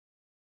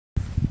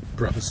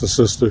brothers and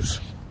sisters,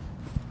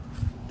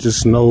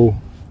 just know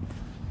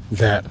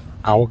that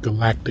our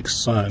galactic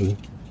sun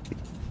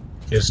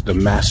is the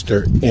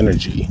master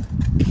energy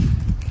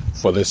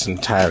for this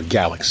entire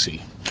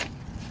galaxy.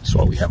 That's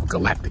why we have a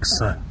galactic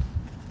sun.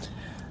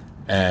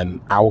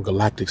 And our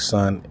galactic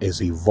sun is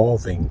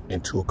evolving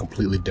into a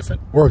completely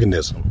different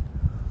organism,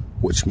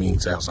 which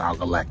means as our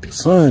galactic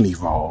sun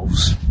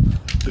evolves,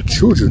 the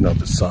children of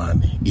the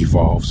sun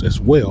evolves as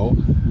well.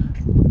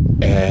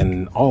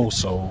 And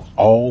also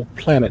all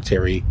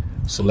planetary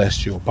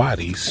celestial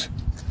bodies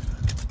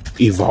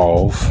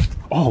evolve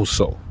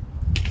also.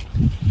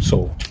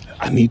 So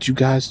I need you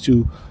guys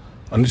to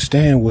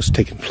understand what's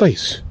taking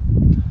place.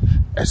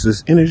 As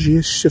this energy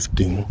is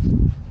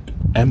shifting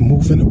and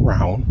moving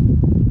around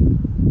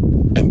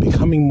and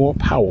becoming more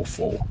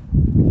powerful,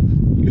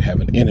 you have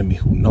an enemy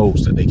who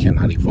knows that they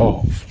cannot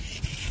evolve.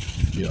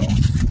 You know,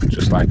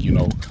 just like, you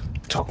know,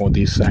 talking with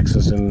these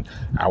Saxons, and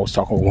I was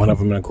talking with one of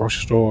them in a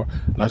grocery store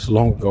not so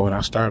long ago, and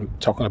I started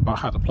talking about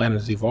how the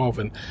planet is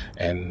evolving,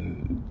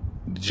 and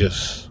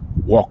just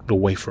walked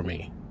away from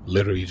me.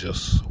 Literally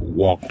just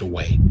walked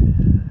away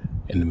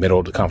in the middle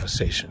of the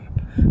conversation,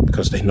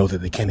 because they know that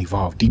they can't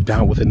evolve. Deep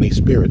down within their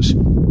spirits,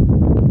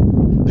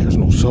 there's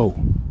no soul,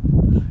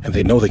 and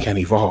they know they can't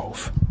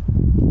evolve.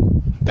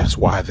 That's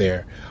why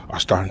they are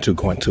starting to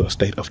go into a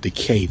state of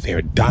decay.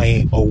 They're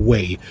dying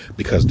away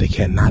because they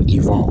cannot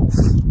evolve.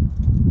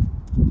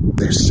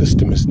 Their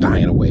system is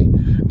dying away.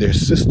 Their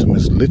system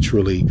is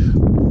literally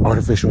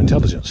artificial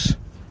intelligence.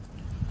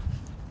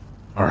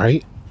 All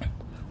right?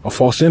 A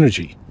false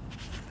energy.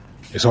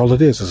 It's all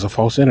it is. It's a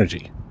false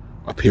energy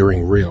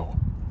appearing real.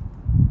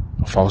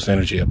 A false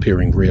energy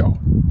appearing real.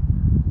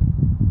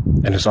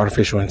 And it's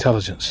artificial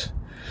intelligence.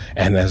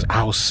 And as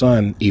our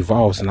sun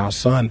evolves, and our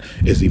sun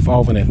is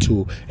evolving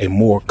into a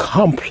more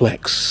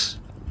complex,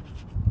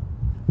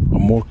 a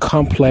more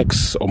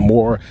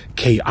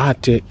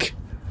chaotic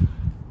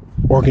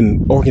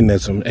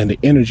organism, and the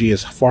energy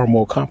is far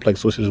more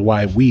complex, which is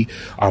why we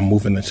are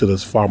moving into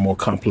this far more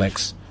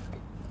complex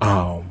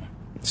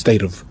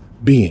state of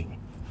being.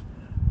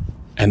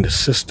 And the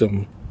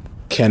system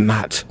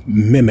cannot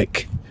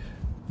mimic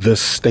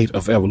this state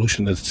of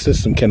evolution. The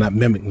system cannot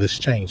mimic this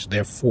change.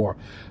 Therefore,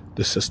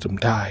 the system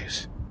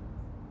dies.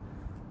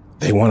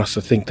 They want us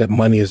to think that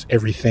money is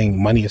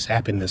everything. Money is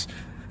happiness.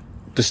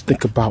 Just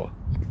think about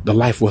the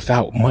life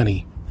without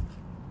money.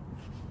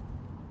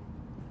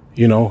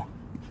 You know,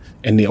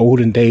 in the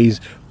olden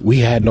days,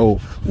 we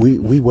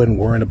wasn't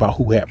worrying about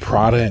who had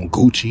Prada and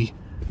Gucci,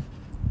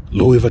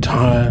 Louis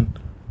Vuitton.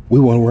 We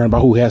weren't worrying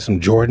about who had some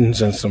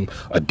Jordans and some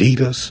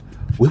Adidas.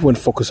 We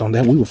wouldn't focus on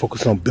that. We were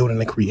focused on building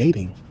and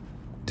creating,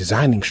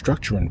 designing,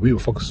 structuring. We were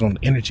focused on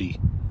energy.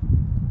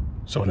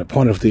 So in the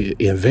point of the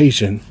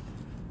invasion,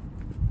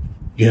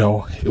 you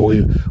know,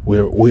 we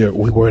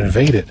were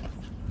invaded,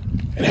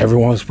 and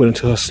everyone was put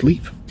into a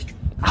sleep.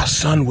 Our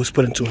sun was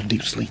put into a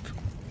deep sleep.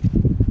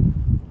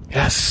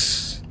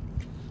 Yes.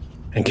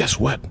 And guess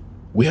what?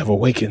 We have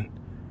awakened,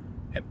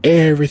 and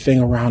everything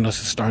around us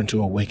is starting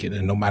to awaken.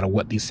 And no matter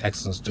what these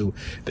Saxons do,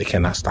 they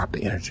cannot stop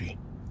the energy.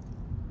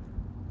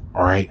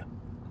 All right?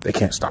 They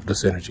can't stop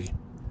this energy.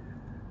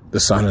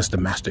 The sun is the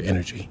master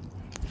energy.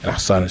 And our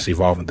sun is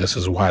evolving. This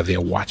is why they're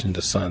watching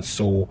the sun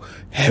so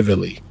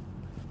heavily.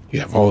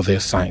 You have all their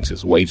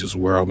sciences, Wages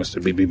World,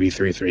 Mr.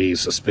 BBB33,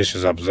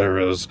 Suspicious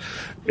Observers,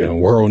 you know,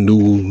 World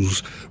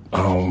News,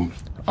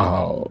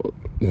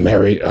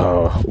 Marie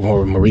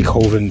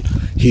Coven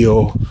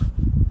Hill.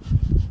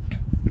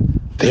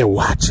 They're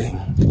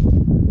watching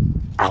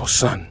our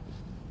sun,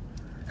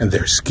 and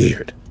they're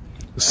scared.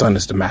 The sun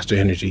is the master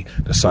energy.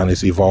 The sun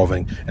is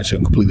evolving into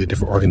a completely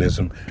different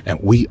organism, and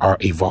we are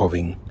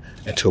evolving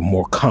into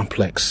more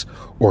complex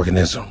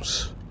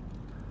organisms.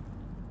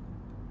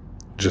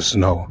 Just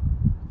know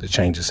the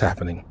change is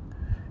happening,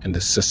 and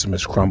the system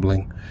is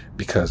crumbling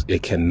because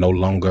it can no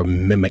longer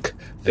mimic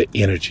the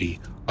energy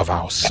of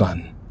our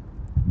sun.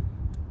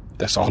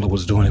 That's all it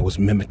was doing. It was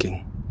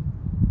mimicking.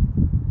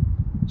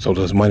 So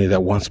this money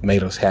that once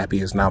made us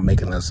happy is now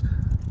making us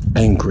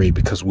angry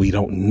because we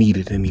don't need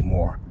it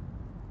anymore.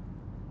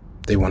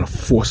 They want to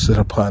force it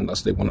upon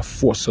us. They want to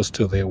force us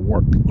to their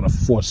work. They want to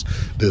force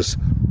this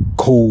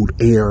cold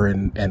air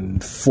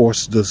and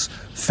force this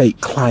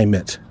fake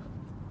climate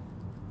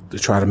to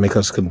try to make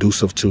us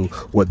conducive to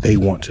what they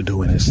want to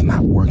do, and it's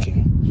not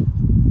working.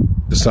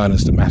 The sun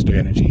is the master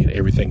energy, and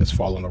everything is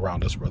falling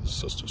around us, brothers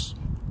and sisters.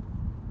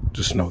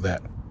 Just know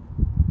that.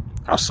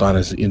 Our sun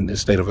is in a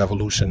state of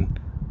evolution,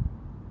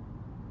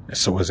 and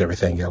so is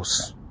everything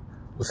else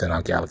within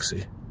our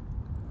galaxy.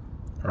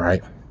 All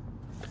right?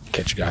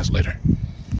 Catch you guys later.